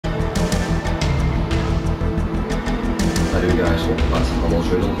guys, welcome back to Hollow's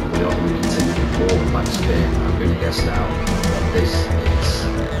Riddle. We are going to continue with more Max Payne. I'm going to guess now that this is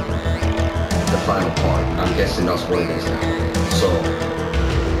the final part. I'm guessing that's what it is now. So,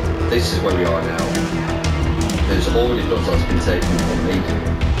 this is where we are now. There's already guns that's been taken from me,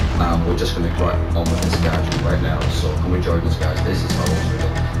 and we're just going to crack on with this guy right now. So, come and join us, guys. This is Hollow's Riddle.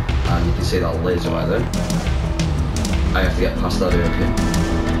 And you can see that laser right there. I have to get past that area,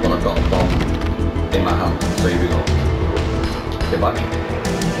 but I've got a bomb in my hand. So, here we go. Get back.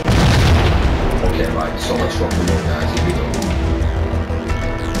 Okay, right, so let's rock and roll, guys. Here we go.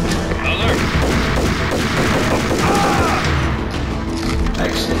 Alert!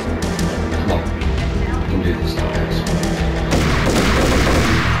 Excellent. Come on. We can do this now, guys.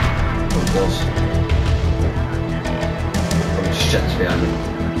 Come close. Come just check this behind me.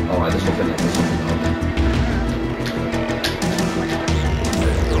 Alright, there's nothing in there. There's nothing in there.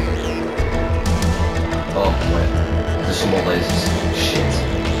 Oh, wait. There's some more lasers. Shit.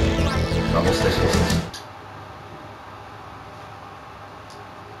 Right, what's this? What's this?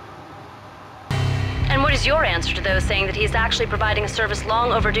 And what is your answer to those saying that he is actually providing a service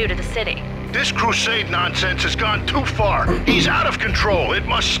long overdue to the city? This crusade nonsense has gone too far. He's out of control. It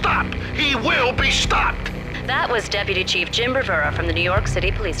must stop. He will be stopped. That was Deputy Chief Jim Rivera from the New York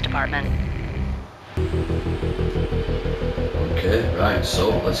City Police Department. Okay, right,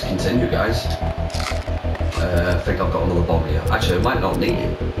 so let's continue, guys. I think I've got another bomb here. Actually, I might not need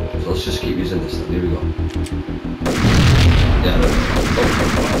it. So let's just keep using this. Here we go. Yeah, there we go.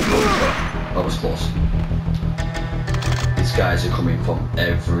 Oh, that was close. These guys are coming from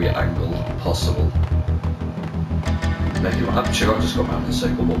every angle possible. Maybe I'm sure I've just got around in a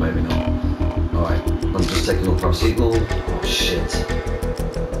circle, but maybe not. Alright, I'm just taking a paracetamol. Oh shit.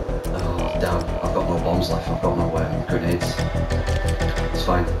 Oh damn, I've got no bombs left. I've got no grenades. It's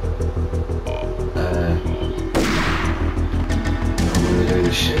fine. I'm gonna do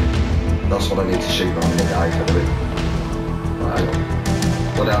this shit. That's what I need to shoot, but I'm gonna die if I do it. Right,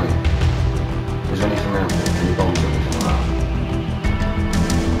 go down here. Is there anything around here? Any bombs or anything like that?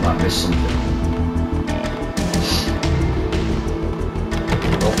 Might miss something. I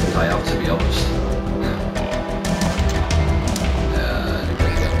don't think I have, to be honest. Didn't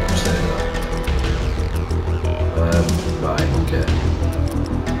really get much there. Right, okay.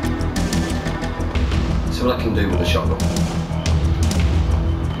 See what I can do with the shotgun.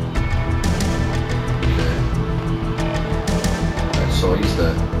 Okay. Right, so he's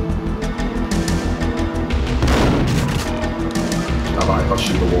there. How about if I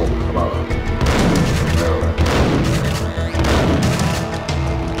shoot the wall? How about that? Alright.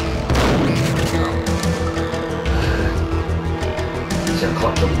 See, I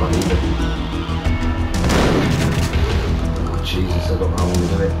can't jump on either. Oh, Jesus, I don't know how I'm going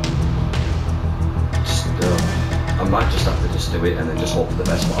to do it. Just, I might just have to just do it and then just hope for the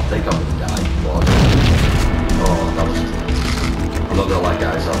best, but I think I'm going to die. Oh, that was... I'm not going to lie,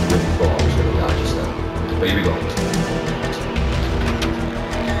 guys, I really thought I was going to die just then. But here we go.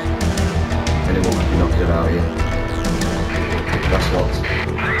 Anyone can be knocking it out here. That's locked.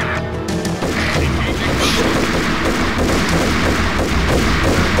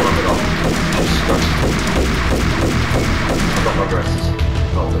 What have I got? Jesus Christ. I've got my dresses.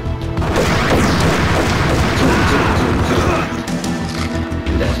 Hold it.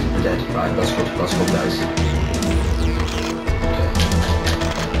 We're dead. We're dead. Right, that's good. That's good, guys. Okay.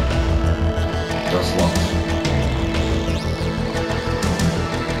 That's locked.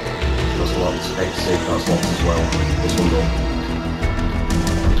 That's locked. Exit, that's locked as well. This one though.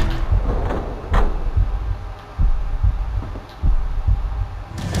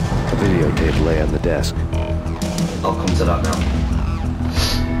 A videotape lay on the desk. I'll come to that now.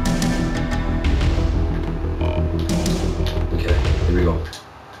 Okay, here we go.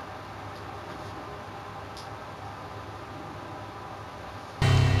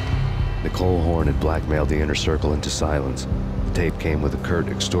 Nicole Horn had blackmailed the inner circle into silence. The tape came with a curt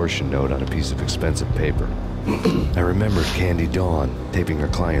extortion note on a piece of expensive paper. I remembered Candy Dawn taping her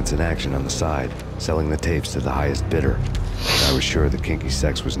clients in action on the side, selling the tapes to the highest bidder. I was sure that kinky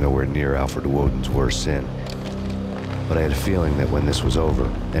sex was nowhere near Alfred Woden's worst sin. But I had a feeling that when this was over,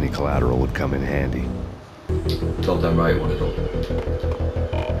 any collateral would come in handy. Goddamn right, what it all.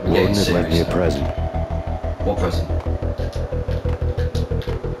 Woden had left me a present. What present?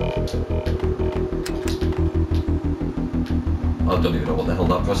 I don't even know what the hell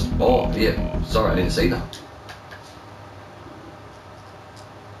that present. Oh, yeah. Sorry, I didn't see that.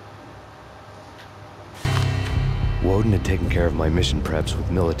 Woden had taken care of my mission preps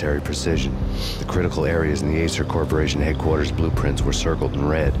with military precision. The critical areas in the Acer Corporation headquarters blueprints were circled in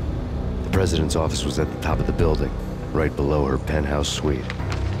red. The president's office was at the top of the building. right below her penthouse suite.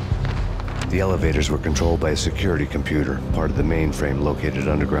 The elevators were controlled by a security computer, part of the mainframe located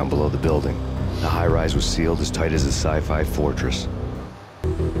underground below the building. The high-rise was sealed as tight as a sci-fi fortress.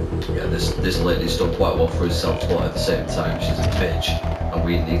 Yeah, this lady's done quite well for herself, but at the same time, she's a bitch, and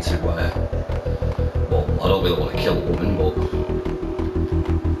we need to, well, I don't really want to kill a woman, but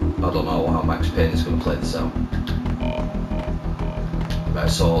I don't know how Max Payne is going to play this out. Right,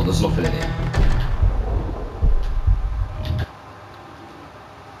 so there's nothing in here.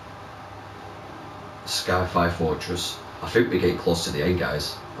 Sky-Fi Fortress. I think we're getting close to the end,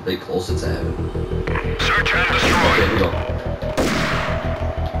 guys. A bit closer to heaven. Search and destroy. Okay, here we go.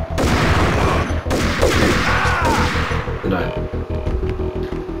 Good night.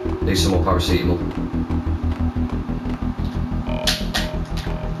 Need some more paracetamol.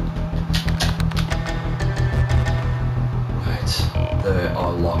 Right, they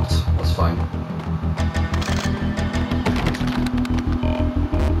are locked. That's fine.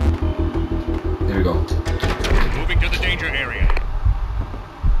 Here we go. Moving to the danger area.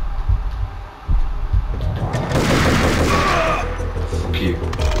 Fuck you.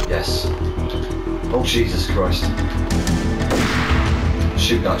 Yes. Oh, Jesus Christ.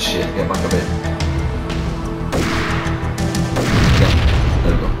 Shoot that shit. Get back a bit. Yeah,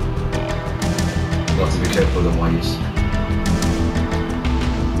 there we go. You'll have to be careful with the wires.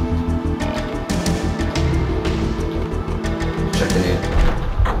 Checking in.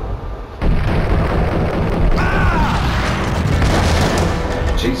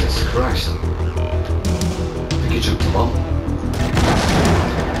 Jesus Christ. I think he jumped the bomb.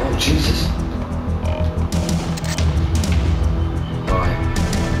 Oh, Jesus. Right.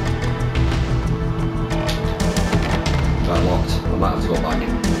 Right, locked. I might have to go back.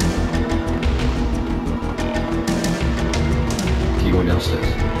 Keep going downstairs.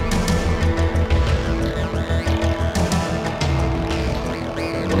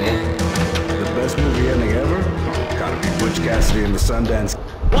 Anyone here? The best movie ending ever? Gotta be Butch Cassidy and the Sundance.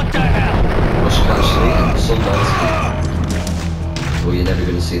 What the hell? Butch Cassidy and Sundance. Well, you're never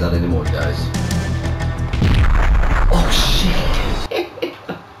going to see that anymore, guys. Oh, shit.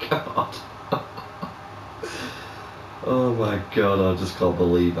 God. Oh, my God. I just can't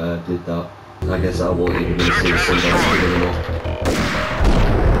believe I did that. I guess I won't even be able to see Sundance anymore.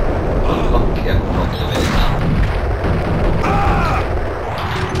 Oh, yeah, I'm not doing it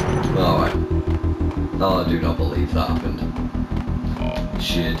now. Alright. No, I do not believe that happened.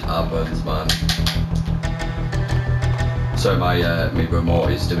 Shit happens, man. So my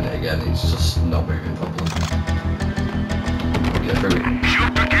remote is doing it again, it's just not moving properly. Get through it.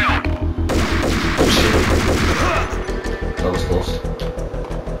 Shoot to kill. Oh shit. That was close.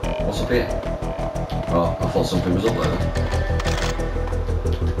 What's up here? Oh, I thought something was up there.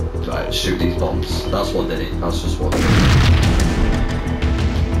 Right, shoot these bombs. That's what did it. That's just what did it.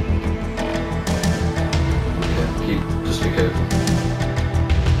 Okay, just be careful.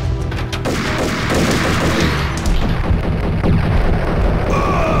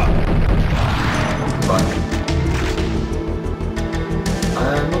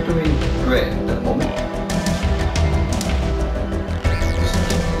 I'm not doing great at the moment.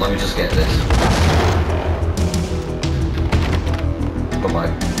 Let me just get this.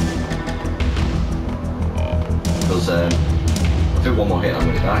 Bye-bye. Because I think one more hit I'm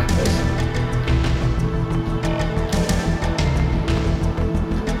going to die, basically.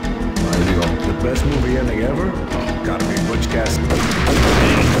 Right, here we go. The best movie ending ever? Gotta be Butch Cassidy.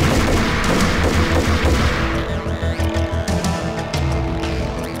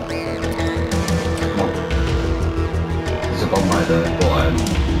 There's a bomb right there, but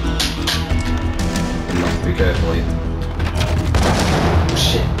you have to be careful here. Oh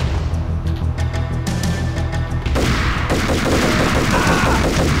shit.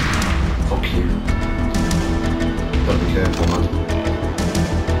 Fuck you. Gotta be careful, man.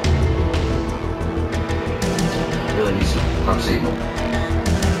 Really need some paracetamol.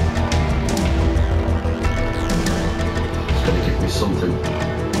 It's gonna give me something.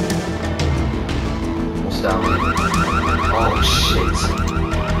 What's down there? Oh shit.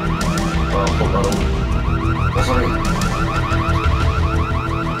 Well, fuck that up. What's on it?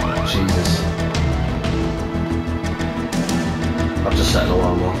 Jesus. I've just set an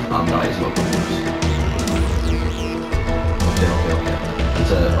alarm off. I'm not, it's not good news. Okay.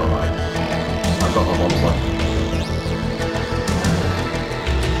 It's alright. I've got my bombs left.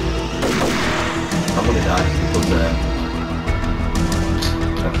 I'm gonna die because of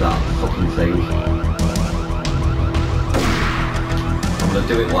that fucking thing. I'm gonna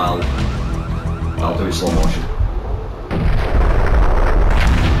do it while I'll do it slow motion.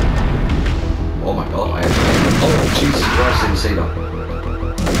 Oh my god, I have to. Oh casino.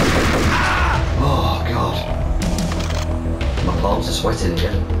 Oh, God. My palms are sweating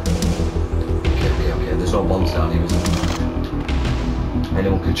again. Okay. There's no bombs down here, is there?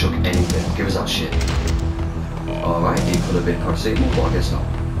 Anyone can chuck anything. Give us that shit. Alright, he could have been paracetamol, but I guess not.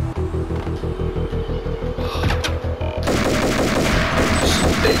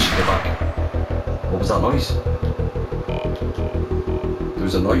 Bitch, get back. What was that noise? There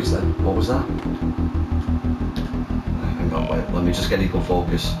was a noise then. What was that? Hang on, wait. Let me just get equal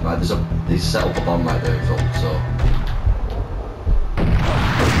focus. Right, there's set up a bomb right there, so.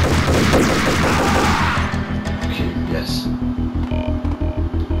 Okay, yes.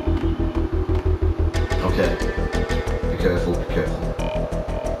 Okay. Be careful, be careful.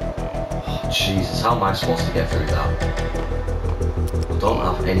 Oh, Jesus, how am I supposed to get through that? I don't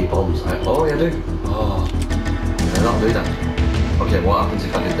have any bombs. Oh, yeah, I do. Oh, I don't do that. Okay, what happens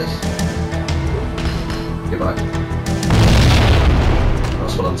if I did this? Goodbye.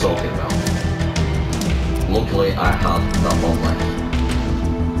 That's what I'm talking about. Luckily, I had that bomb left.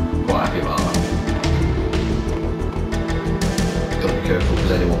 Quite happy about that. Gotta be careful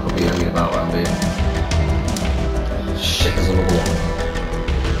because anyone could be hanging about around here. Shit, there's another one.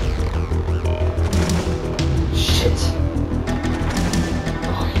 Shit.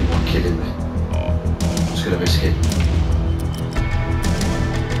 Oh, you are kidding me. I'm just gonna risk it.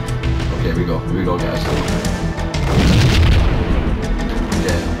 Okay, here we go guys.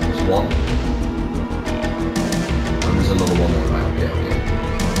 Okay, there's one. And there's another one there, right, okay.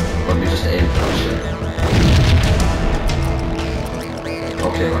 Let me just aim for that shit.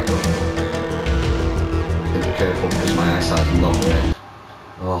 Okay, right, go. Be careful because my eyesight's not great.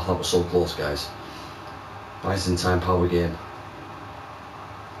 Oh, that was so close, guys. Rising time power game.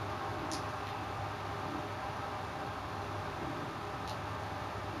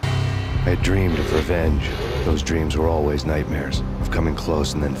 I had dreamed of revenge. Those dreams were always nightmares, of coming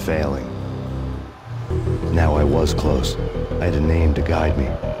close and then failing. Now I was close. I had a name to guide me,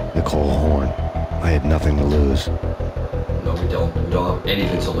 Nicole Horn. I had nothing to lose. No, we don't. We don't have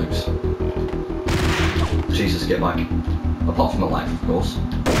anything to lose. Jesus, get back. Apart from my life, of course.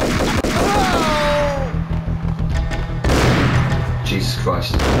 Jesus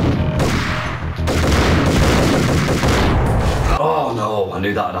Christ. Oh no, I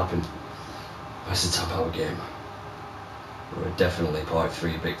knew that had happened. That's the tap out game. We're definitely part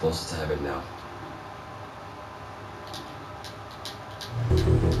 3 a bit closer to heaven now.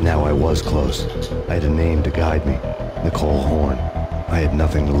 Now I was close. I had a name to guide me, Nicole Horn. I had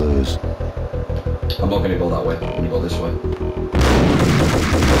nothing to lose. I'm not going to go that way, I'm going to go this way.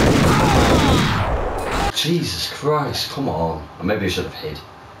 Jesus Christ, come on. Maybe I should have hid.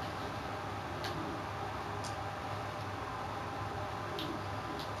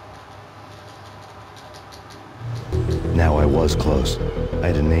 Now I was close. I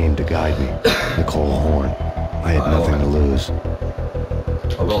had a name to guide me, Nicole Horn. I had nothing to lose.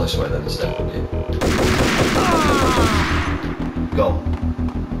 I'll go this way then instead. Okay. Go.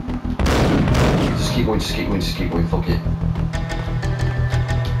 Just keep going, fuck it.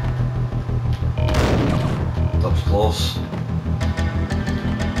 That was close.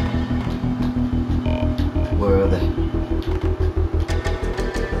 Where are they?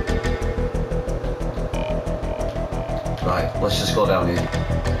 Right, let's just go down here.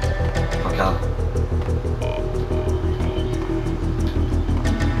 If I can.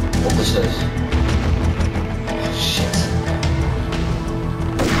 Up the stairs. Oh, shit.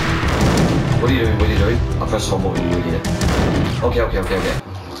 What are you doing? I pressed the wrong button, you idiot. Okay. Oh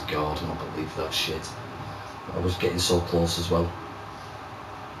my god, I don't believe that shit. I was getting so close as well.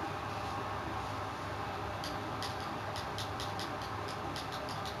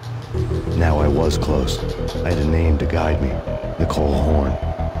 Now I was close. I had a name to guide me, Nicole Horn.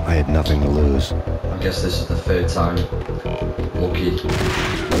 I had nothing to lose. I guess this is the 3rd time. Lucky.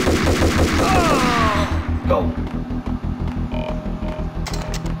 Go.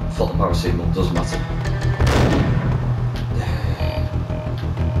 Thought the paracetamol, doesn't matter.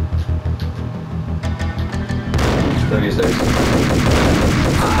 There he is. Okay.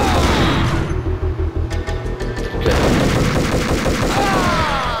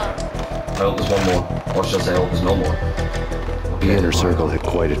 I hope there's one more. Or should I say I hope there's no more. Okay, The Inner Circle had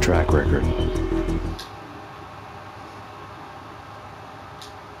quite a track record.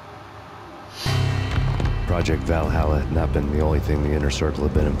 Project Valhalla had not been the only thing the Inner Circle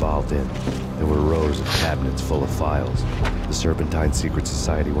had been involved in. There were rows of cabinets full of files. The Serpentine Secret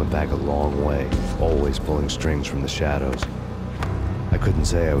Society went back a long way, always pulling strings from the shadows. I couldn't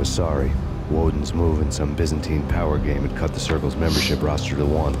say I was sorry. Woden's move in some Byzantine power game had cut the Circle's membership roster to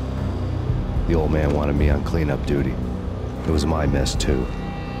 1. The old man wanted me on cleanup duty. It was my mess too.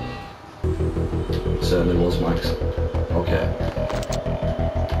 Certainly was, Max. Okay.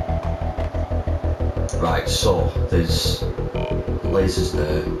 Right, so there's lasers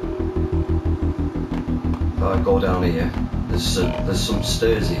there. If I go down here, there's some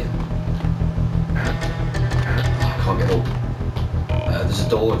stairs here. I can't get up. There's a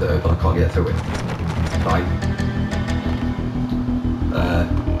door there, but I can't get through it. Right.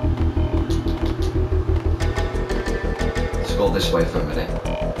 Let's go this way for a minute.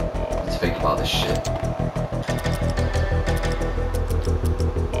 Let's think about this shit.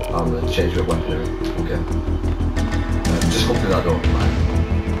 I'm gonna change my weaponry. Okay. Just go through that door. Right.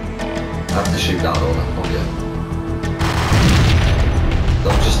 I have to shoot that door now. Okay. No,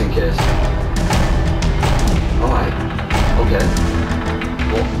 just in case. Alright. Okay.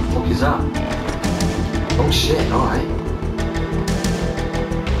 What the fuck is that? Oh shit, alright.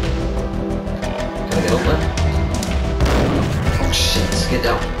 Can I get up there? Oh shit, get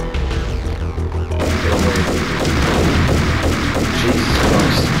down. Get on there. Jesus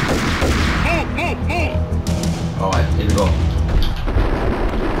Christ. Alright, here we go.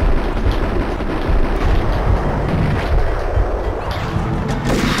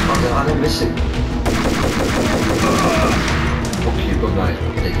 I don't miss him. Fuck you, good night,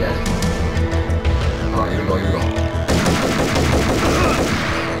 dickhead. Alright, here we go, here we go.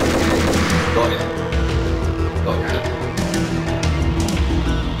 Got you. Got you.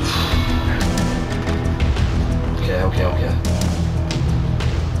 Okay.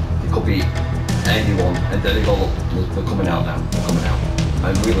 It could be anyone, and there they go, look, they're coming out now, they're coming out. I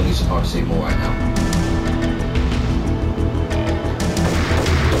really need to power see more right now.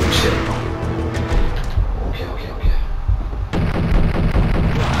 Shit. Okay.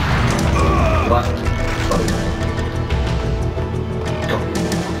 Right. Go.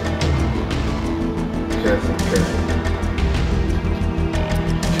 Careful.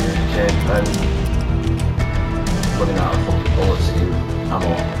 Okay, running out of fucking bullets in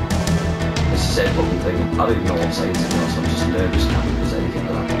ammo. It's the same fucking thing. I don't even know what I'm saying to be honest, I'm just nervous now because anything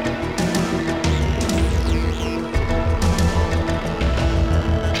could happen.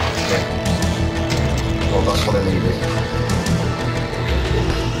 Okay. Well, that's what I needed.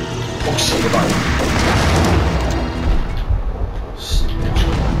 Oh shit, goodbye.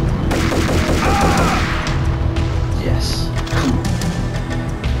 Yes. Come on.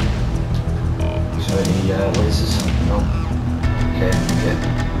 Is there any lasers? No? Okay.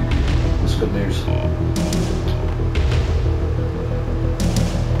 That's good news.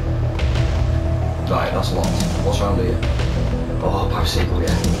 Right, that's locked. What's around here? Oh, power signal,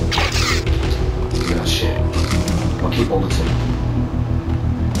 yeah. Yeah, shit. I'll keep holding to.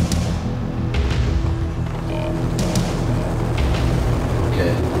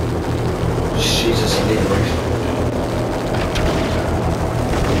 Okay. Jesus, I need a roof.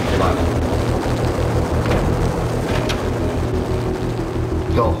 Get back.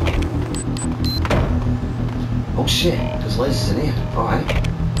 Go. Oh shit, there's lasers in here. Alright.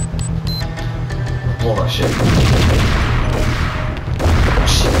 Blow that shit. Oh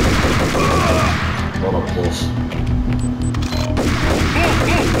shit. Well, that was close.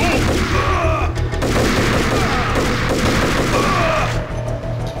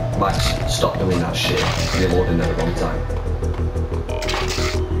 Max, stop doing that shit. You're loading at the wrong time.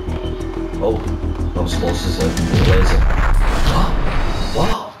 Oh, that was close as a laser.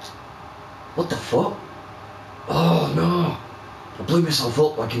 What? What the fuck? Oh no! I blew myself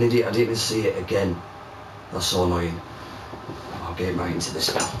up like an idiot. I didn't even see it again. That's so annoying. I'll get right into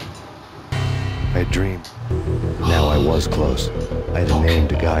this now. I had dreamed. Now I was close. I had a name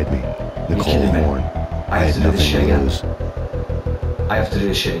to guide me. Nicole Horn. I had nothing to lose. I have to do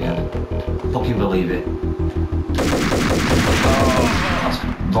this shit again. Fucking believe it. That's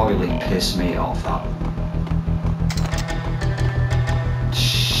royally pissed me off, that.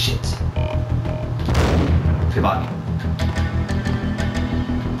 Shit. Get back.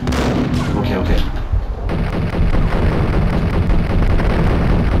 Okay.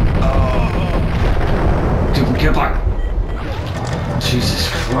 Dude, get back. Jesus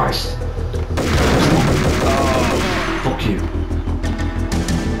Christ. Fuck you.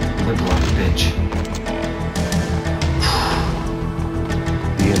 Little bitch.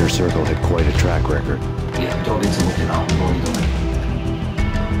 The inner circle had quite a track record. Yeah, we don't need to look at that, we've already done it.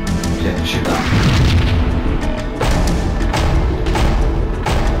 Okay, shoot that.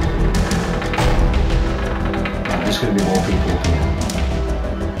 Right, there's gonna be more people up here.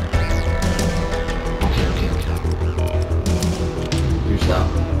 Okay. Who's that?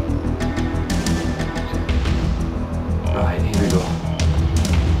 Okay. Right, here we go.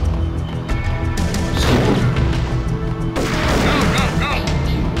 Just keep moving.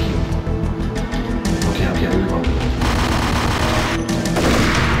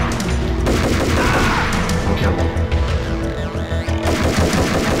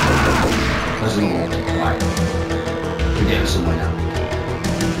 Car's leaving. Right. We're getting somewhere now.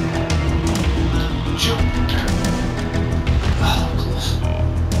 Jump. Oh, close.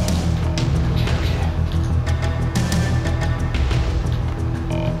 Okay, okay.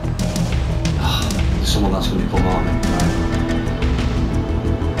 Oh, there's someone that's going to come on me. Right.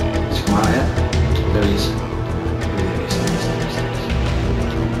 Has he come out yet? There he is. There he is.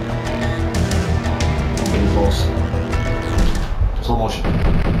 In force. Slow motion.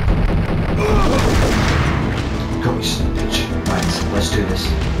 Got me, son of a bitch. Right, let's do this.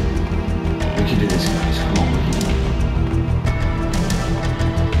 We can do this, guys. Come on, we can do it.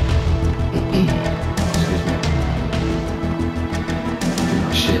 Excuse me.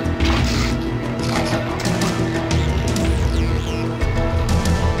 Oh, shit. What's that?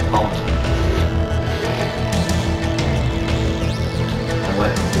 Hold. And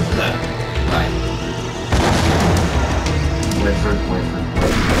wait. There. Right. Wait for it, wait for it,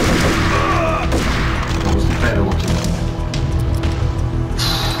 wait for it. That was better looking.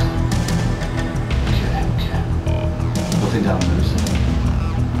 Okay, okay. Nothing down there, is there?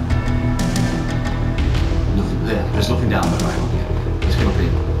 Nothing there. There's nothing down there, right? Okay. Let's get up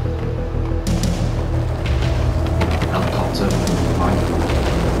here. Helicopter, right.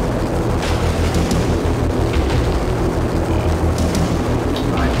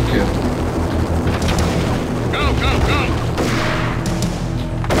 Right, good. Go, go, go!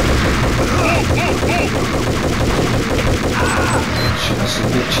 Shit, that's a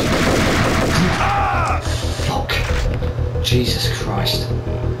bitch. Fuck. Jesus Christ.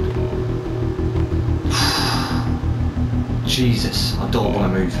 Jesus, I don't want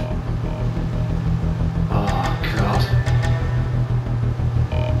to move. Oh, God.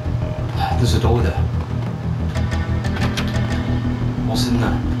 There's a door there. What's in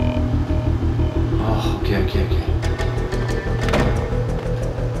there? Oh, okay, okay, okay.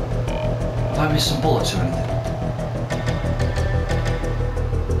 Have I missed some bullets or anything?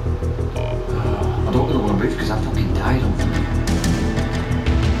 I don't really want to move because I fucking died on video.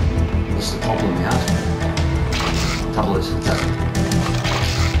 That's the problem we had. Tablets. Okay,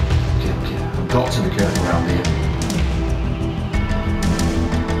 okay. I've got to be careful around here.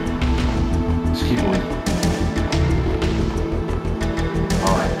 Let's keep going.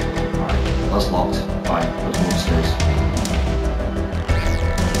 Alright, alright. That's locked. Right, let's go upstairs.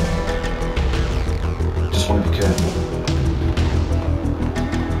 Just want to be careful.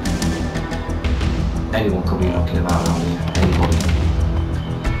 Anyone could be knocking about around here. Anybody.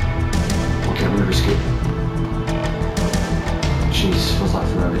 Okay, I'm gonna risk it. Jeez, feels like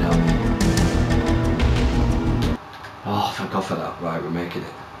forever down here. Oh, thank God for that. Right, we're making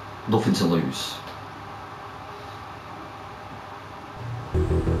it. Nothing to lose.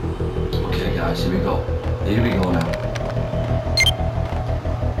 Okay, guys, here we go. Here we go now.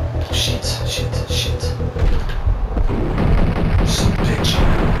 Shit, shit, shit. Some bitch.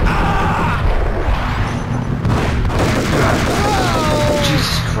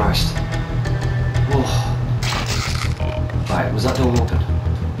 Jesus Christ. Oh. Right, was that door open?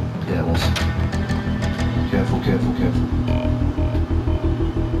 Yeah, it was. Careful, careful, careful.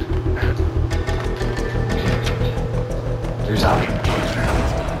 Okay, okay, okay. Who's out?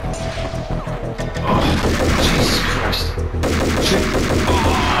 Oh, Jesus Christ. Shit.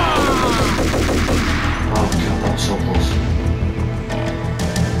 Oh God, that was so close.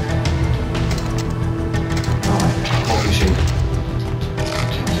 Alright, pop machine.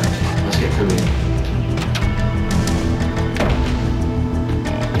 Okay, okay, okay. Let's get through here.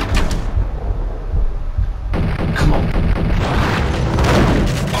 Come on.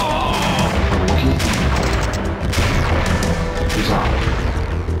 I'm lucky. Who's that?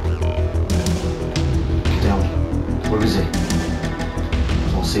 Get down. Where is he? I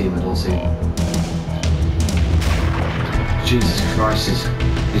don't see him, I don't see him. Jesus Christ,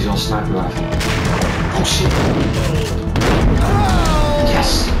 he's your sniper rifle. Oh shit! Yes!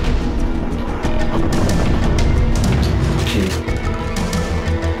 Fuck you.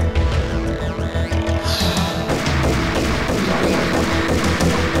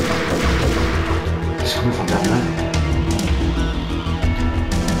 It's coming from down there.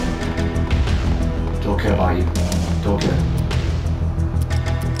 Don't care about you. Don't care.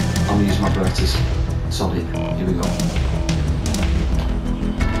 I'm gonna use my Bertis. Solid. Here we go.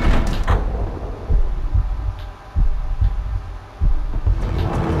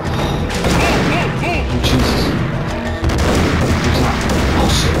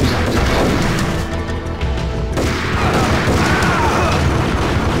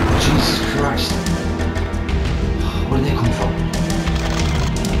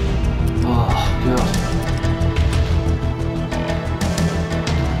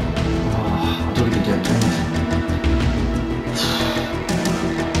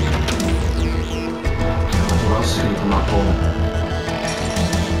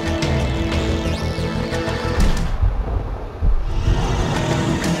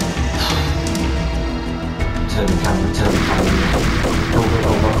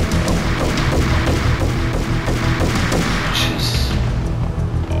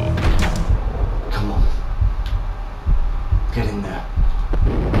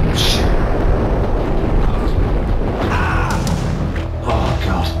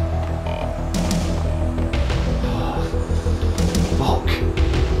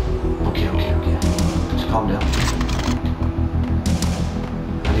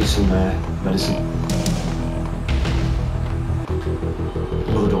 need some medicine.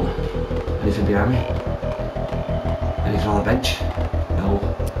 Another door. Anything behind me? Anything on the bench? No.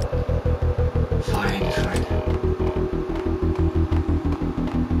 Fine.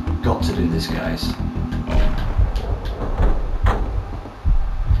 Got to do this, guys.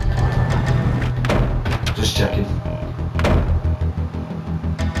 Just checking.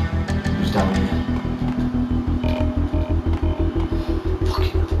 Who's down here?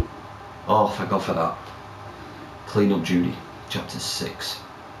 Fucking hell. Oh, thank God for that. Clean up duty, chapter 6.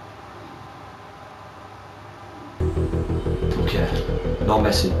 Okay, no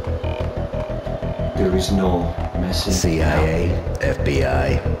messing. There is no messing. CIA,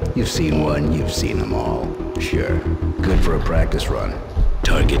 FBI, you've seen one, you've seen them all. Sure, good for a practice run.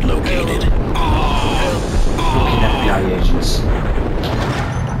 Target located. Fucking FBI agents.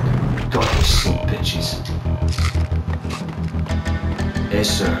 God, you son of bitches. Hey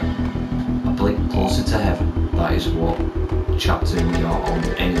sir, a blink closer to heaven. That is what chapter we are on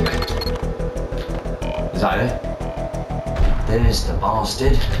anyway. Is that it? There's the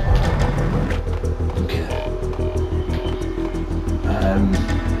bastard. Okay.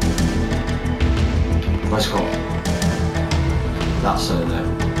 Let's go. That's her there.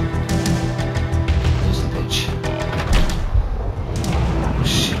 There's the bitch. Oh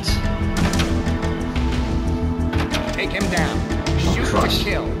shit. Take him down. Shoot to Christ.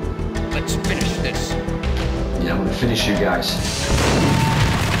 kill. Let's finish this. Yeah, I'm gonna finish you guys.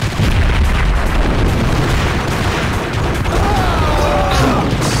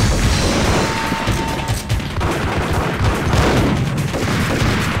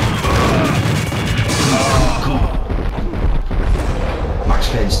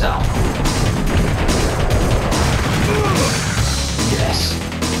 Payne's down. Yes.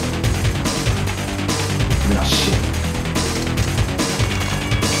 Give me that shit.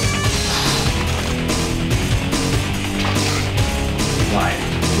 Right,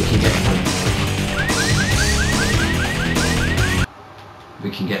 we can get through. We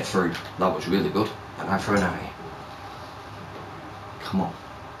can get through. That was really good. An eye for an eye. Come on.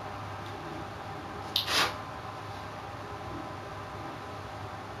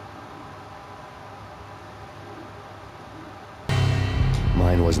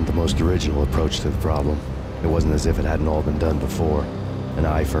 Mine wasn't the most original approach to the problem. It wasn't as if it hadn't all been done before. An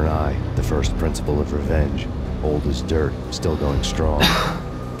eye for an eye, the first principle of revenge. Old as dirt, still going strong.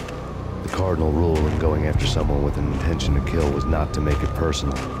 The cardinal rule in going after someone with an intention to kill was not to make it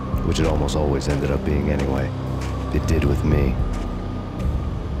personal, which it almost always ended up being anyway. It did with me.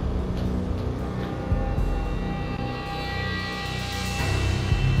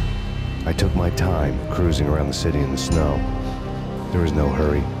 I took my time, cruising around the city in the snow. There was no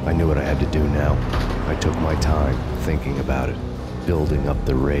hurry. I knew what I had to do now. I took my time, thinking about it, building up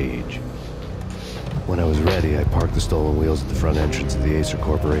the rage. When I was ready, I parked the stolen wheels at the front entrance of the Acer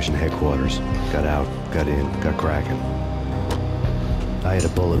Corporation headquarters. Got out, got in, got cracking. I had a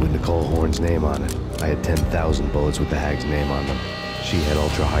bullet with Nicole Horn's name on it. I had 10,000 bullets with the Hag's name on them. She had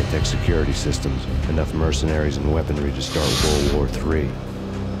ultra-high-tech security systems, enough mercenaries and weaponry to start World War III.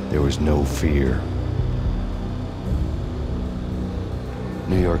 There was no fear.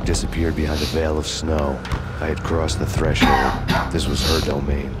 New York disappeared behind a veil of snow. I had crossed the threshold. This was her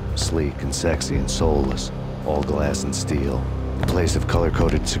domain, sleek and sexy and soulless, all glass and steel. A place of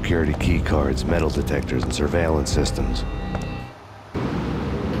color-coded security key cards, metal detectors, and surveillance systems.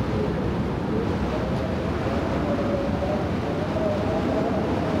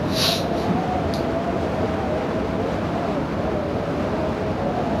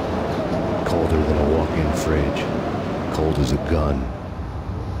 Colder than a walk-in fridge. Cold as a gun.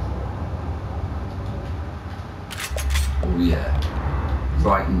 Oh yeah,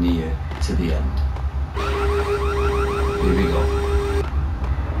 right near to the end. Here we go.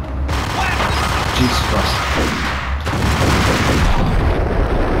 Jesus Christ. Right.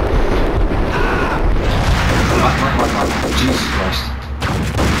 Jesus Christ.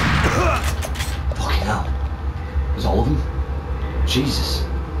 Fucking hell. There's all of them? Jesus.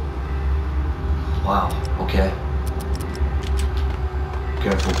 Wow, okay.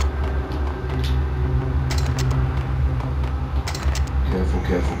 Careful.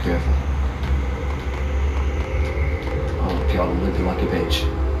 Careful. Oh god, I'm limping like a bitch.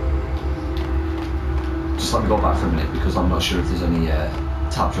 Just let me go back for a minute because I'm not sure if there's any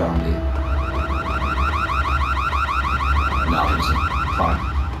taps around here. No, there isn't. Fine.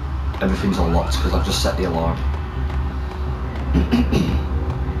 Everything's unlocked because I've just set the alarm.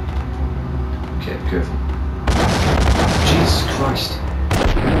 Okay, careful. Jesus Christ.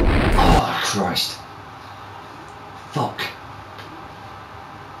 Oh Christ. Fuck.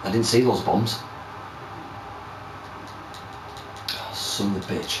 I didn't see those bombs. Oh, son of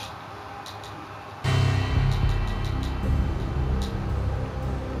a bitch.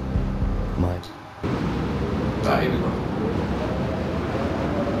 Mine. Right, here we go.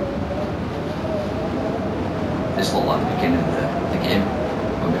 This looked like the beginning of the game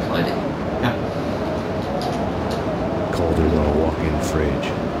when we played it. Yeah. Colder than a walk-in fridge.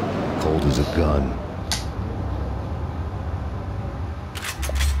 Cold as a gun.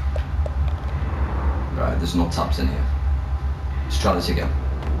 Right, there's no tabs in here. Let's try this again.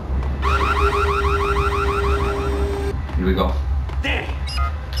 Here we go.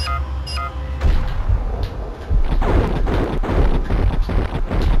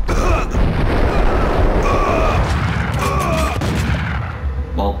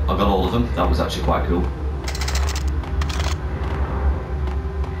 Well, I got all of them. That was actually quite cool.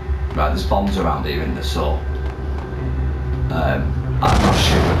 Right, there's bombs around here, isn't there? So, I'm not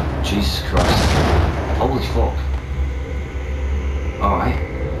sure. Jesus Christ. Holy fuck. Alright.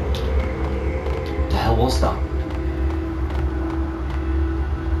 The hell was that?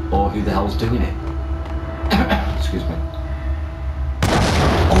 Or who the hell's doing it? Excuse me.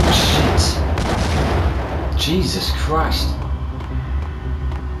 Oh shit. Jesus Christ.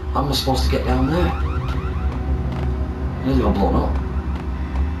 How am I supposed to get down there? I nearly got blown up.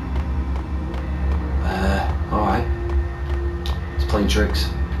 Alright. It's playing tricks.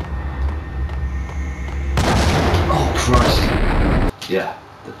 Oh Christ. Yeah,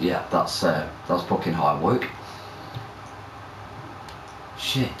 that's fucking hard work.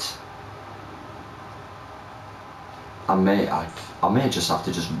 Shit. I may just have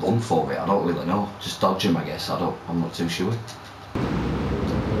to just run for it. I don't really know. Just dodge him, I guess. I'm not too sure.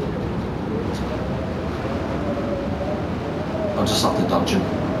 I'll just have to dodge him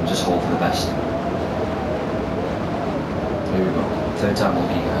and just hope for the best. Here we go. Third time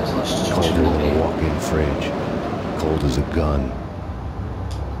lucky, guys. Let's just push it Colder lucky. than a walk-in fridge. Cold as a gun.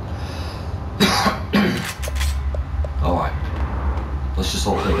 Alright. Let's just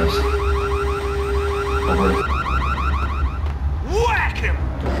hope for the best. Over it. Whack him!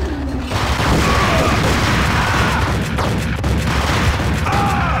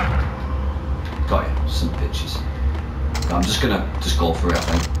 Got you. Some bitches. I'm just gonna go for it, I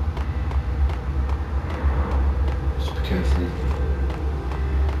think. Just be careful.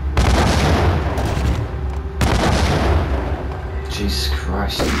 Jesus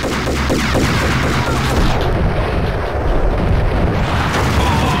Christ.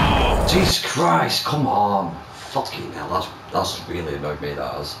 Jesus Christ, come on. Fucking hell, that's really annoyed me,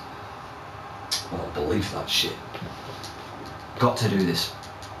 that has. I don't believe that shit. Got to do this.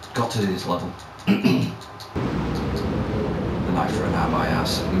 Got to do this level. The knife for an eye, my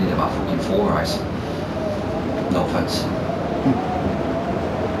ass. We need about fucking 4 eyes. No offense.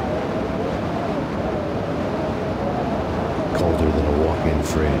 Colder than a walk-in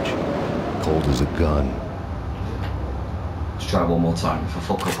fridge. Cold as a gun. Let's try one more time. If I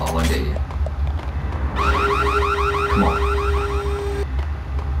fuck up, I'll end it here. Come on.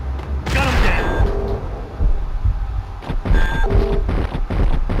 Got him down!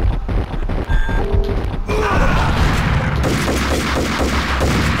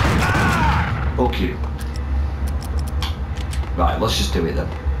 Fuck you. Right, let's just do it then.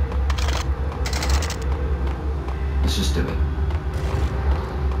 Let's just do it.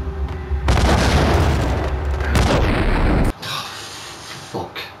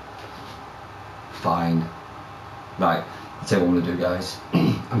 Fuck. Fine. Right, I'll tell you what I'm going to do, guys.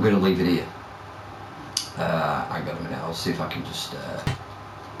 I'm going to leave it here. Hang on a minute, I'll see if I can just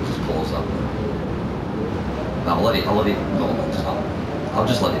pause that. No, I'll let it go. I'll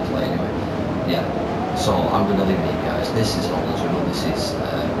just let it play anyway. Yeah, so I'm going to leave it here, guys. This is not original, this is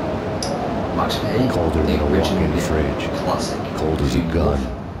Max Payne, Colder the than a original walk-in game, fridge. classic. Cold as a If you gun.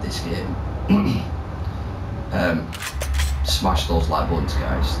 love this game. Smash those like buttons,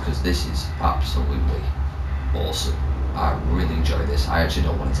 guys, because this is absolutely awesome. I really enjoy this. I actually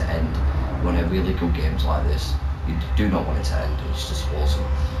don't want it to end. When I really good games like this, you do not want it to end. It's just awesome.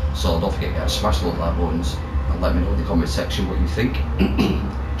 So don't forget, guys, smash those like buttons and let me know in the comment section what you think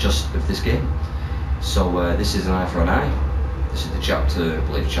just of this game. So this is an eye for an eye. This is the chapter, I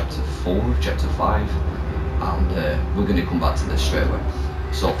believe chapter 4, chapter 5, and we're going to come back to this straight away.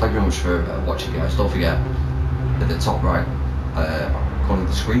 So thank you very much for watching, guys. Don't forget, at the top right corner of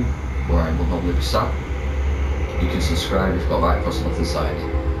the screen, where I will normally be sat, you can subscribe. If you've got right across the left side,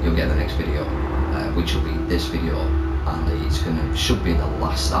 you'll get the next video, which will be this video, and it's should be the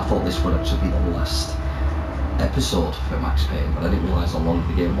last. I thought this would actually be the last episode for Max Payne, but I didn't realise how long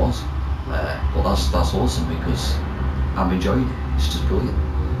the game was. But that's awesome, because I'm enjoying it. It's just brilliant.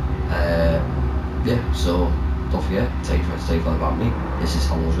 yeah, so don't forget, tell your friends, tell your family about me. This is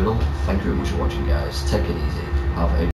Homeless Riddle. Thank you very much for watching, guys. Take it easy. Have a